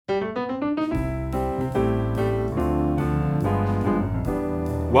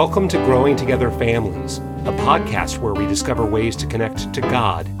Welcome to Growing Together Families, a podcast where we discover ways to connect to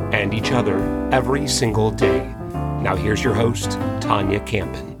God and each other every single day. Now here's your host, Tanya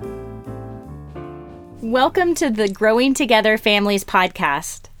Campen. Welcome to the Growing Together Families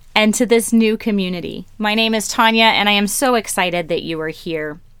podcast and to this new community. My name is Tanya, and I am so excited that you are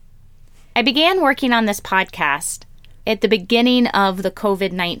here. I began working on this podcast at the beginning of the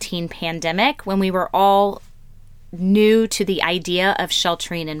COVID-19 pandemic when we were all new to the idea of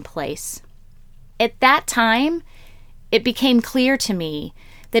sheltering in place. At that time, it became clear to me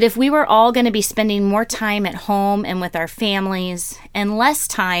that if we were all going to be spending more time at home and with our families and less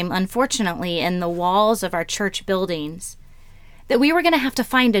time, unfortunately, in the walls of our church buildings, that we were going to have to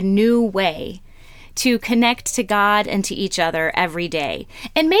find a new way to connect to God and to each other every day.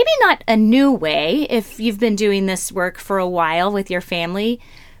 And maybe not a new way if you've been doing this work for a while with your family,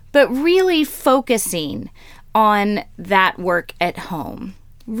 but really focusing on that work at home.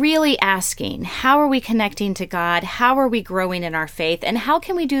 Really asking, how are we connecting to God? How are we growing in our faith? And how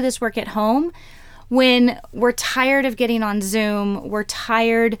can we do this work at home when we're tired of getting on Zoom, we're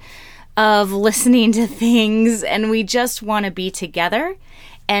tired of listening to things, and we just want to be together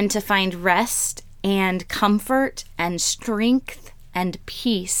and to find rest and comfort and strength and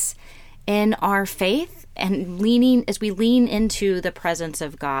peace in our faith and as we lean into the presence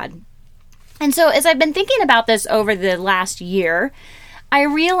of God. And so as I've been thinking about this over the last year, I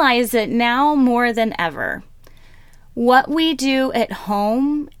realize that now more than ever, what we do at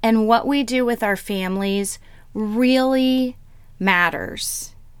home and what we do with our families really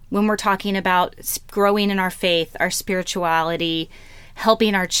matters when we're talking about growing in our faith, our spirituality,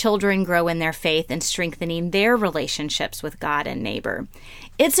 helping our children grow in their faith and strengthening their relationships with God and neighbor.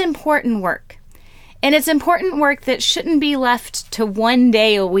 It's important work. And it's important work that shouldn't be left to one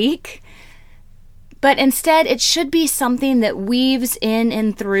day a week, but instead, it should be something that weaves in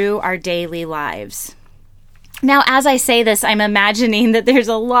and through our daily lives. Now, as I say this, I'm imagining that there's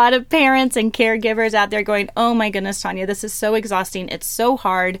a lot of parents and caregivers out there going, oh my goodness, Tanya, this is so exhausting. It's so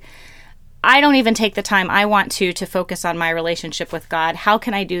hard. I don't even take the time I want to focus on my relationship with God. How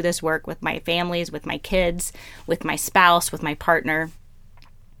can I do this work with my families, with my kids, with my spouse, with my partner?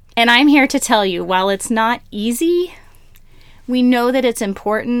 And I'm here to tell you, while it's not easy, we know that it's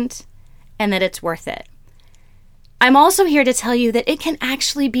important and that it's worth it. I'm also here to tell you that it can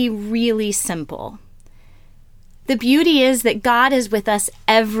actually be really simple. The beauty is that God is with us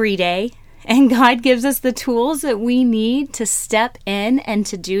every day, and God gives us the tools that we need to step in and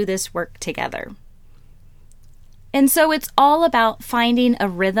to do this work together. And so it's all about finding a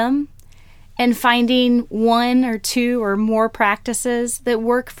rhythm and finding one or two or more practices that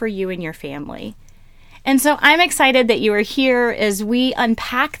work for you and your family. And so I'm excited that you are here as we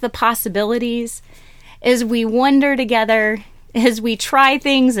unpack the possibilities, as we wonder together, as we try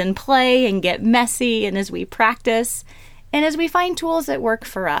things and play and get messy, and as we practice, and as we find tools that work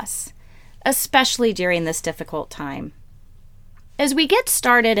for us, especially during this difficult time. As we get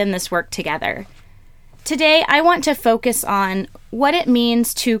started in this work together, today I want to focus on what it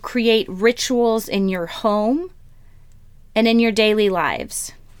means to create rituals in your home and in your daily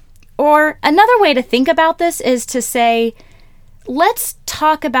lives. Or another way to think about this is to say, let's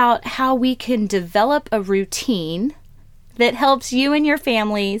talk about how we can develop a routine that helps you and your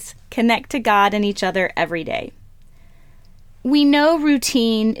families connect to God and each other every day. We know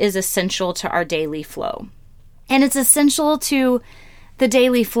routine is essential to our daily flow, and it's essential to the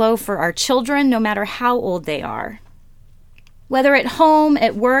daily flow for our children, no matter how old they are. Whether at home,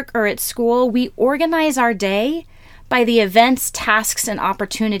 at work, or at school, we organize our day by the events, tasks, and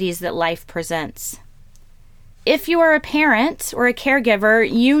opportunities that life presents. If you are a parent or a caregiver,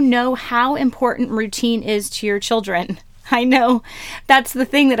 you know how important routine is to your children. I know that's the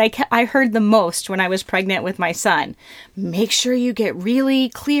thing that I heard the most when I was pregnant with my son. Make sure you get really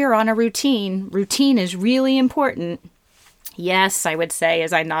clear on a routine. Routine is really important. Yes, I would say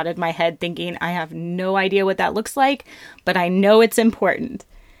as I nodded my head thinking, I have no idea what that looks like, but I know it's important.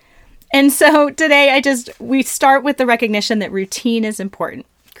 And so today we start with the recognition that routine is important.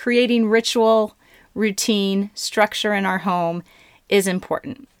 Creating ritual, routine, structure in our home is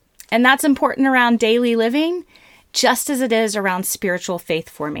important. And that's important around daily living, just as it is around spiritual faith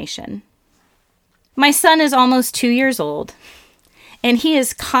formation. My son is almost 2 years old, and he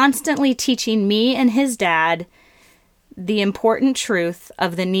is constantly teaching me and his dad the important truth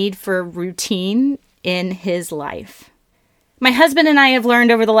of the need for routine in his life. My husband and I have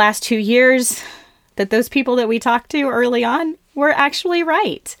learned over the last 2 years that those people that we talked to early on were actually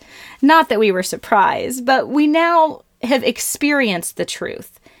right. Not that we were surprised, but we now have experienced the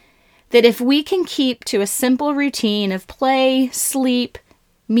truth that if we can keep to a simple routine of play, sleep,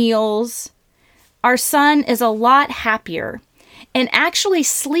 meals. Our son is a lot happier and actually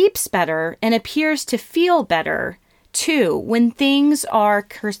sleeps better and appears to feel better, too, when things are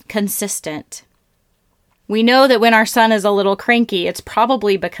consistent. We know that when our son is a little cranky, it's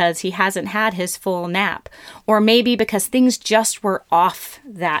probably because he hasn't had his full nap, or maybe because things just were off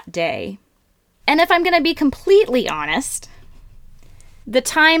that day. And if I'm going to be completely honest, the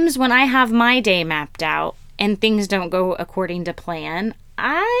times when I have my day mapped out and things don't go according to plan,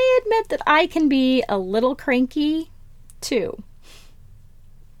 I admit that I can be a little cranky too.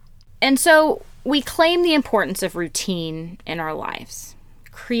 And so we claim the importance of routine in our lives,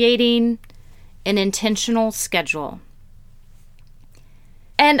 creating an intentional schedule.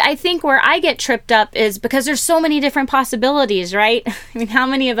 And I think where I get tripped up is because there's so many different possibilities, right? I mean, how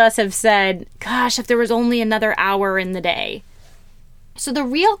many of us have said, gosh, if there was only another hour in the day? So the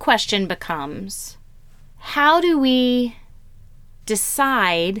real question becomes, how do we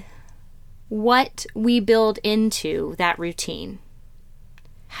decide what we build into that routine?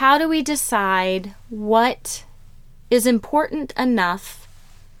 How do we decide what is important enough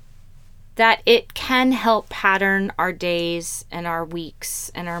that it can help pattern our days and our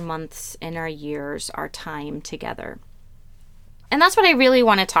weeks and our months and our years, our time together? And that's what I really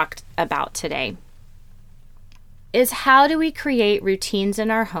want to talk about today, is how do we create routines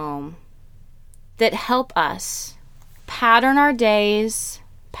in our home that help us pattern our days,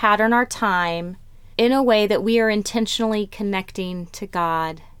 pattern our time in a way that we are intentionally connecting to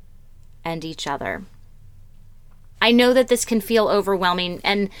God and each other. I know that this can feel overwhelming,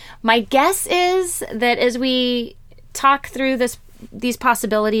 and my guess is that as we talk through these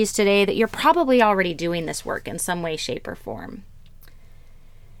possibilities today, that you're probably already doing this work in some way, shape, or form.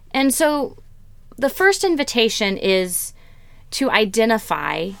 And so the first invitation is to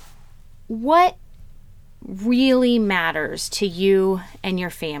identify what really matters to you and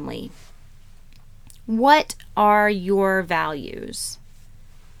your family. What are your values?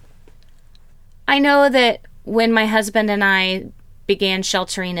 I know that when my husband and I began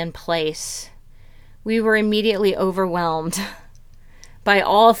sheltering in place, we were immediately overwhelmed by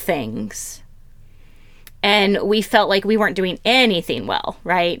all things. And we felt like we weren't doing anything well,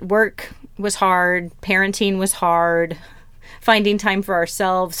 right? Work was hard, parenting was hard, finding time for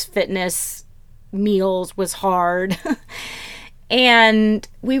ourselves, fitness, meals was hard. And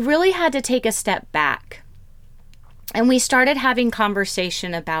we really had to take a step back. And we started having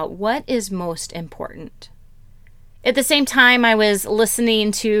conversation about what is most important. At the same time, I was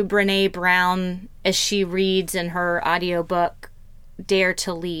listening to Brené Brown as she reads in her audiobook, Dare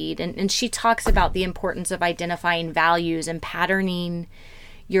to Lead. And she talks about the importance of identifying values and patterning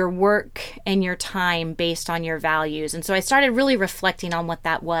your work and your time based on your values. And so I started really reflecting on what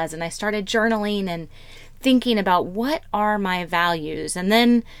that was. And I started journaling and thinking about what are my values. And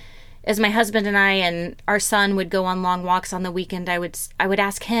then as my husband and I and our son would go on long walks on the weekend, I would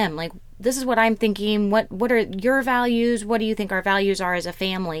ask him, like, this is what I'm thinking. What are your values? What do you think our values are as a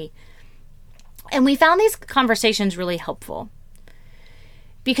family? And we found these conversations really helpful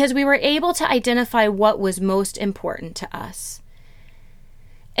because we were able to identify what was most important to us.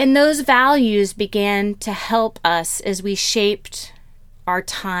 And those values began to help us as we shaped our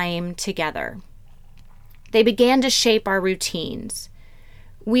time together. They began to shape our routines.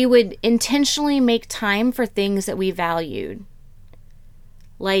 We would intentionally make time for things that we valued,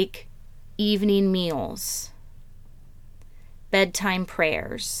 like evening meals, bedtime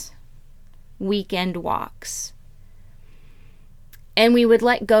prayers, weekend walks. And we would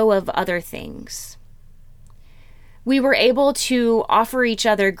let go of other things. We were able to offer each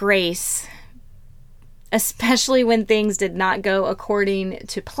other grace, especially when things did not go according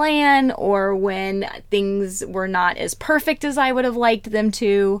to plan or when things were not as perfect as I would have liked them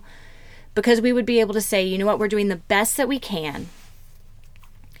to, because we would be able to say, you know what, we're doing the best that we can.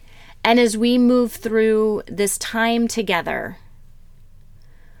 And as we move through this time together,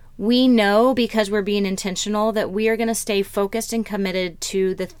 we know, because we're being intentional, that we are going to stay focused and committed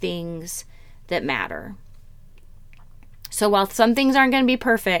to the things that matter. So while some things aren't going to be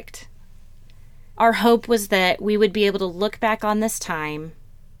perfect, our hope was that we would be able to look back on this time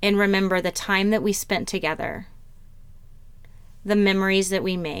and remember the time that we spent together, the memories that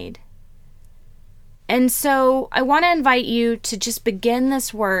we made. And so I want to invite you to just begin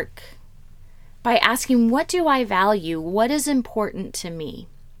this work by asking, what do I value? What is important to me?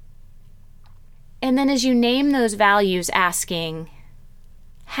 And then as you name those values, asking,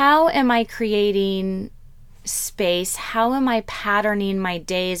 how am I creating space? How am I patterning my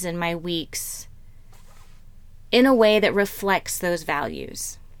days and my weeks in a way that reflects those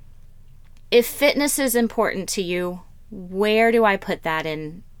values? If fitness is important to you, where do I put that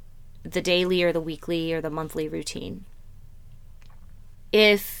in the daily or the weekly or the monthly routine?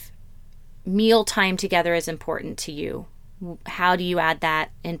 If meal time together is important to you, how do you add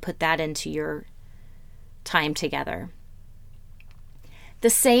that and put that into your time together? The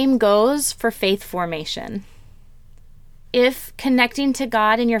same goes for faith formation. If connecting to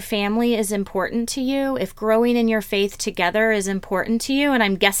God and your family is important to you, if growing in your faith together is important to you, and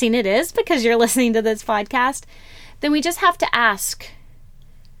I'm guessing it is because you're listening to this podcast, then we just have to ask,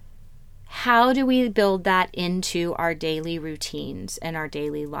 how do we build that into our daily routines and our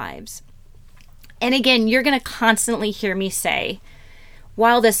daily lives? And again, you're going to constantly hear me say,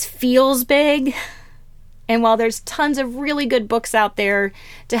 while this feels big, and while there's tons of really good books out there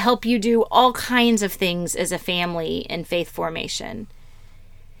to help you do all kinds of things as a family in faith formation,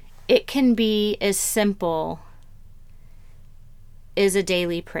 it can be as simple as a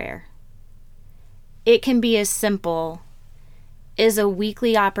daily prayer. It can be as simple as a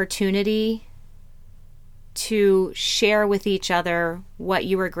weekly opportunity to share with each other what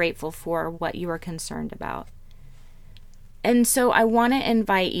you are grateful for, what you are concerned about. And so I want to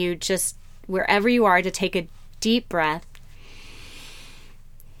invite you, just wherever you are, to take a deep breath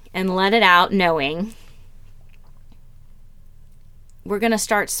and let it out, knowing we're going to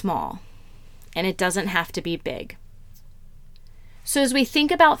start small and it doesn't have to be big. So as we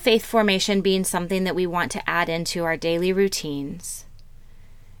think about faith formation being something that we want to add into our daily routines,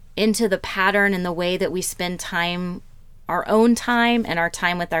 into the pattern and the way that we spend time, our own time and our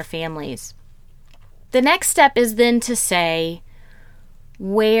time with our families, the next step is then to say,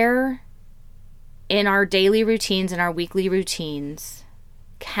 where in our daily routines and our weekly routines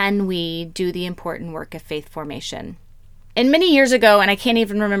can we do the important work of faith formation? And many years ago, and I can't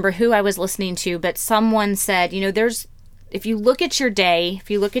even remember who I was listening to, but someone said, if you look at your day, if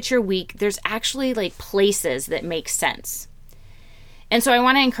you look at your week, there's actually like places that make sense. And so I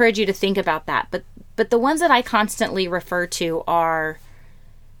want to encourage you to think about that. But the ones that I constantly refer to are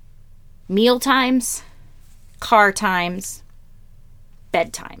meal times, car times,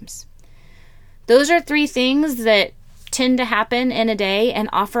 bedtimes. Those are 3 things that tend to happen in a day and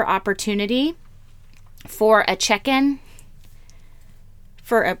offer opportunity for a check-in,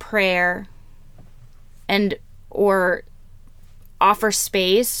 for a prayer, and or offer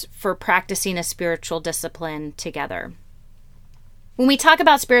space for practicing a spiritual discipline together. When we talk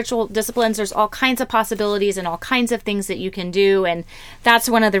about spiritual disciplines, there's all kinds of possibilities and all kinds of things that you can do. And that's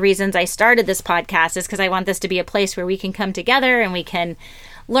one of the reasons I started this podcast, is because I want this to be a place where we can come together and we can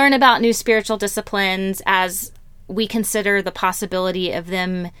learn about new spiritual disciplines as we consider the possibility of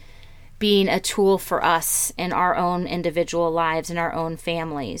them being a tool for us in our own individual lives and our own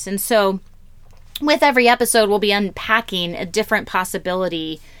families. And so with every episode, we'll be unpacking a different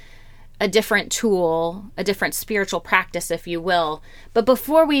possibility, a different tool, a different spiritual practice, if you will. But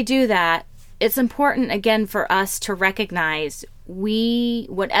before we do that, it's important, again, for us to recognize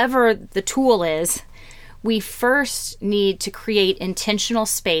whatever the tool is, we first need to create intentional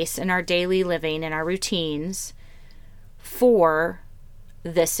space in our daily living and our routines for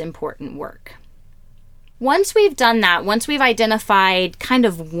this important work. Once we've done that, once we've identified kind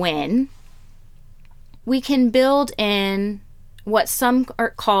of when, we can build in what some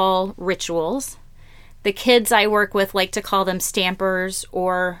call rituals. The kids I work with like to call them stampers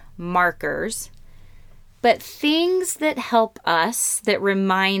or markers. But things that help us, that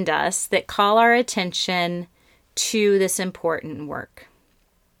remind us, that call our attention to this important work.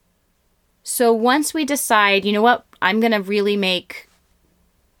 So once we decide, I'm going to really make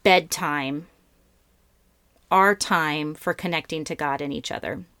bedtime our time for connecting to God and each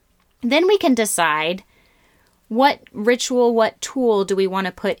other, then we can decide what ritual, what tool do we want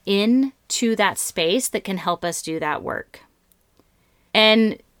to put into that space that can help us do that work.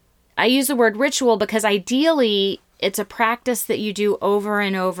 And I use the word ritual because ideally it's a practice that you do over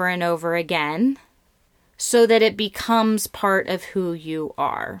and over and over again so that it becomes part of who you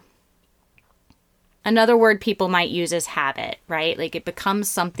are. Another word people might use is habit, right? Like it becomes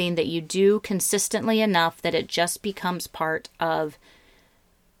something that you do consistently enough that it just becomes part of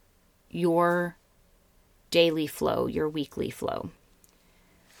your daily flow, your weekly flow.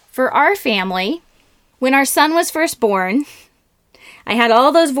 For our family, when our son was first born, I had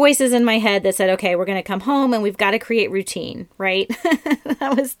all those voices in my head that said, okay, we're going to come home and we've got to create routine, right?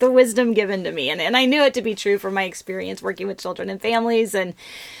 That was the wisdom given to me. And I knew it to be true from my experience working with children and families. And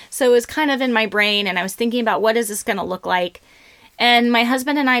so it was kind of in my brain and I was thinking about what is this going to look like? And my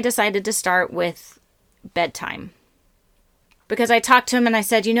husband and I decided to start with bedtime. Because I talked to him and I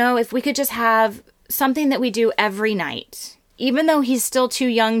said, if we could just have something that we do every night, even though he's still too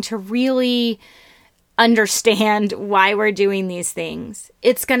young to really understand why we're doing these things.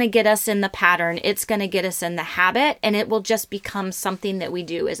 It's going to get us in the pattern. It's going to get us in the habit, and it will just become something that we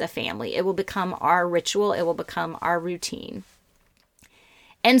do as a family. It will become our ritual. It will become our routine.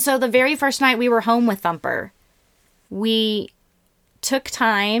 And so the very first night we were home with Thumper, we took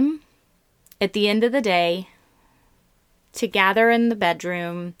time at the end of the day to gather in the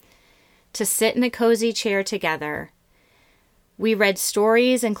bedroom, to sit in a cozy chair together. We read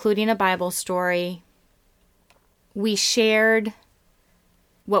stories, including a Bible story. We shared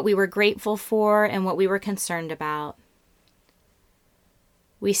what we were grateful for and what we were concerned about.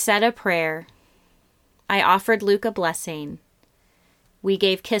 We said a prayer. I offered Luke a blessing. We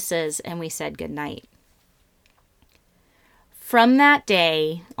gave kisses and we said goodnight. From that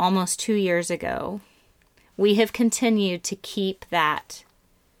day, almost 2 years ago, we have continued to keep that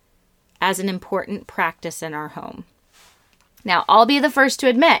as an important practice in our home. Now, I'll be the first to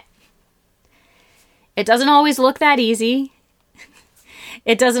admit, it doesn't always look that easy.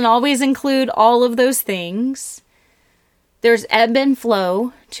 It doesn't always include all of those things. There's ebb and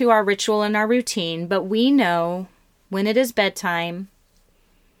flow to our ritual and our routine, but we know when it is bedtime,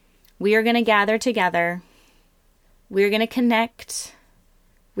 we are going to gather together. We're going to connect.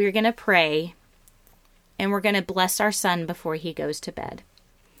 We're going to pray. And we're going to bless our son before he goes to bed.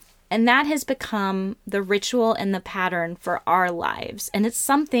 And that has become the ritual and the pattern for our lives. And it's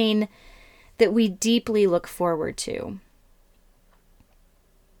something that we deeply look forward to.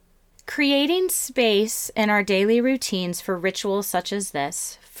 Creating space in our daily routines for rituals such as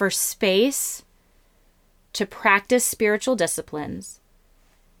this, for space to practice spiritual disciplines,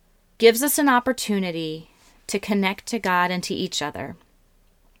 gives us an opportunity to connect to God and to each other.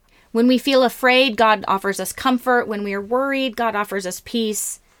 When we feel afraid, God offers us comfort. When we are worried, God offers us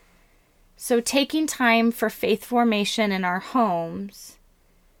peace. So taking time for faith formation in our homes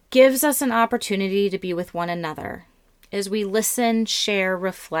gives us an opportunity to be with one another as we listen, share,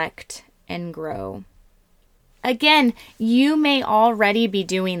 reflect, and grow. Again, you may already be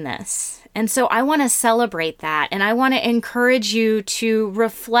doing this. And so I want to celebrate that. And I want to encourage you to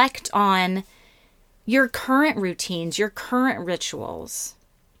reflect on your current routines, your current rituals.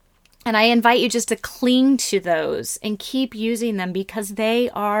 And I invite you just to cling to those and keep using them because they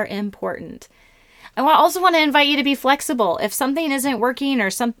are important. I also want to invite you to be flexible. If something isn't working or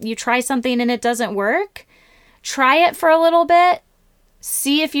you try something and it doesn't work, try it for a little bit.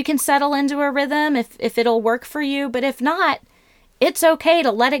 See if you can settle into a rhythm, if it'll work for you. But if not, it's okay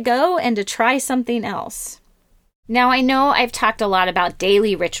to let it go and to try something else. Now, I know I've talked a lot about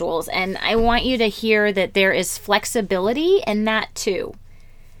daily rituals, and I want you to hear that there is flexibility in that too.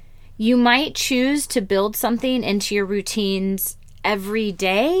 You might choose to build something into your routines every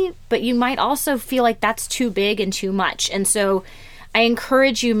day, but you might also feel like that's too big and too much. And so I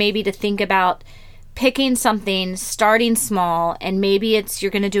encourage you maybe to think about picking something, starting small, and maybe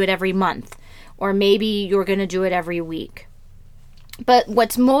you're going to do it every month, or maybe you're going to do it every week. But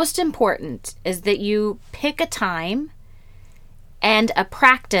what's most important is that you pick a time and a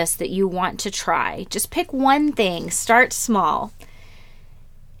practice that you want to try. Just pick one thing, start small,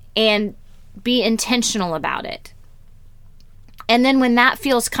 and be intentional about it. And then when that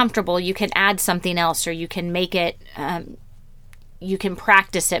feels comfortable, you can add something else, or you can make it, you can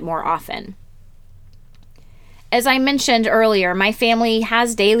practice it more often. As I mentioned earlier, my family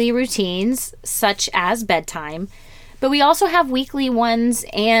has daily routines, such as bedtime, but we also have weekly ones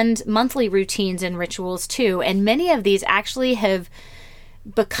and monthly routines and rituals too. And many of these actually have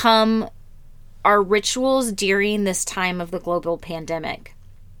become our rituals during this time of the global pandemic.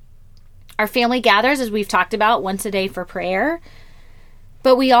 Our family gathers, as we've talked about, once a day for prayer,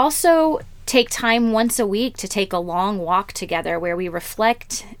 but we also take time once a week to take a long walk together where we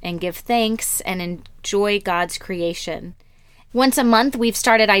reflect and give thanks and enjoy God's creation. Once a month, we've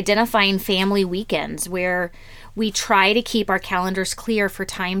started identifying family weekends where we try to keep our calendars clear for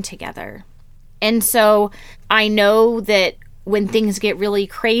time together. And so I know that when things get really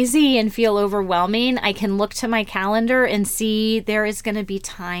crazy and feel overwhelming, I can look to my calendar and see there is going to be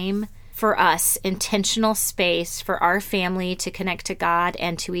time for us, intentional space for our family to connect to God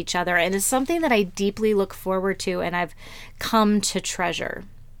and to each other. And it's something that I deeply look forward to and I've come to treasure.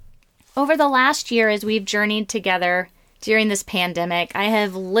 Over the last year, as we've journeyed together during this pandemic, I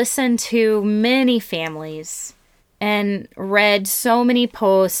have listened to many families and read so many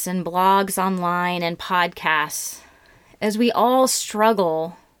posts and blogs online and podcasts as we all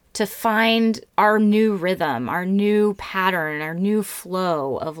struggle to find our new rhythm, our new pattern, our new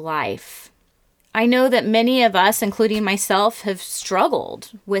flow of life. I know that many of us, including myself, have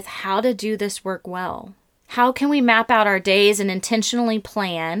struggled with how to do this work well. How can we map out our days and intentionally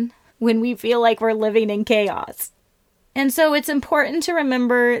plan when we feel like we're living in chaos. And so it's important to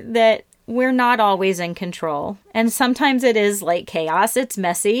remember that we're not always in control. And sometimes it is like chaos. It's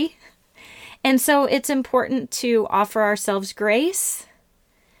messy. And so it's important to offer ourselves grace,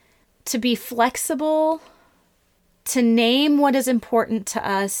 to be flexible, to name what is important to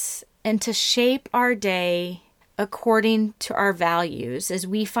us, and to shape our day according to our values as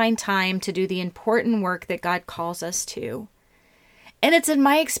we find time to do the important work that God calls us to. And it's in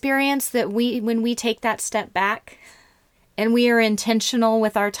my experience that when we take that step back and we are intentional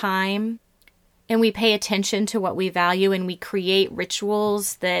with our time and we pay attention to what we value and we create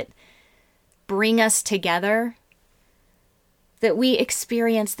rituals that bring us together, that we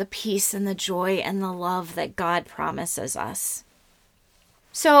experience the peace and the joy and the love that God promises us.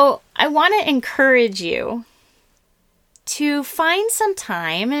 So I want to encourage you to find some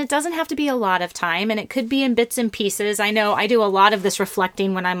time, and it doesn't have to be a lot of time, and it could be in bits and pieces. I know I do a lot of this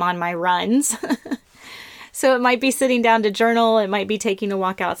reflecting when I'm on my runs. So it might be sitting down to journal, it might be taking a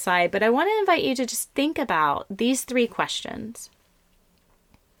walk outside, but I want to invite you to just think about these 3 questions.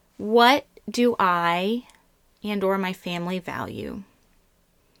 What do I and or my family value?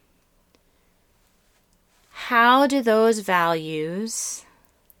 How do those values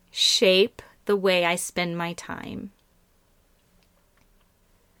shape the way I spend my time?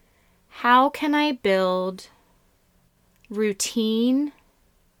 How can I build routine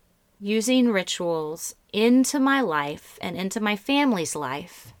using rituals into my life and into my family's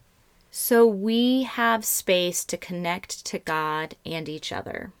life so we have space to connect to God and each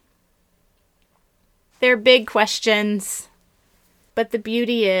other? They're big questions, but the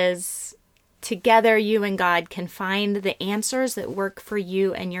beauty is together you and God can find the answers that work for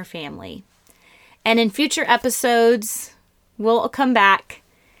you and your family. And in future episodes, we'll come back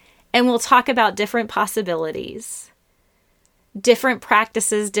and we'll talk about different possibilities, different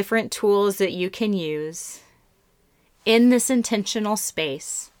practices, different tools that you can use in this intentional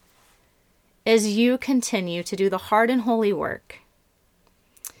space as you continue to do the hard and holy work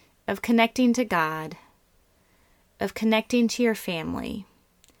of connecting to God, of connecting to your family,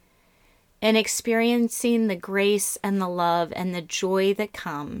 and experiencing the grace and the love and the joy that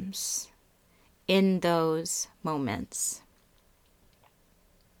comes in those moments.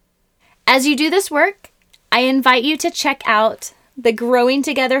 As you do this work, I invite you to check out the Growing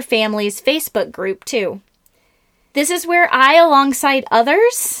Together Families Facebook group too. This is where I, alongside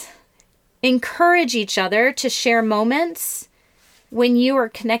others, encourage each other to share moments when you are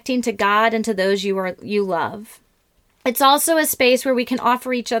connecting to God and to those you love. It's also a space where we can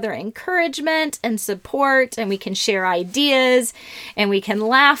offer each other encouragement and support, and we can share ideas, and we can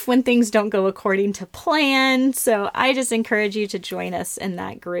laugh when things don't go according to plan. So I just encourage you to join us in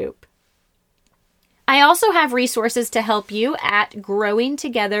that group. I also have resources to help you at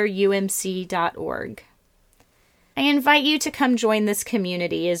growingtogetherumc.org. I invite you to come join this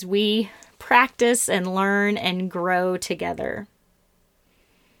community as we practice and learn and grow together.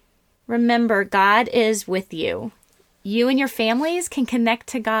 Remember, God is with you. You and your families can connect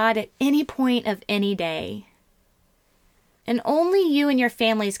to God at any point of any day. And only you and your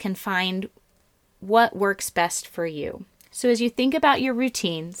families can find what works best for you. So as you think about your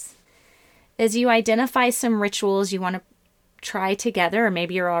routines, as you identify some rituals you want to try together, or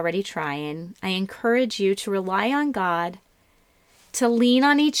maybe you're already trying, I encourage you to rely on God, to lean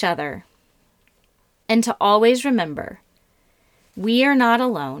on each other, and to always remember, we are not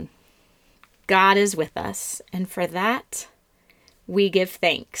alone. God is with us, and for that, we give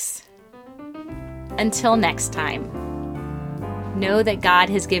thanks. Until next time, know that God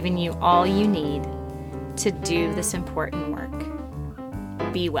has given you all you need to do this important work.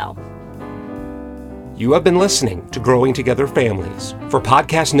 Be well. You have been listening to Growing Together Families. For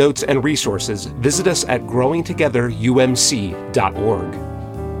podcast notes and resources, visit us at growingtogetherumc.org.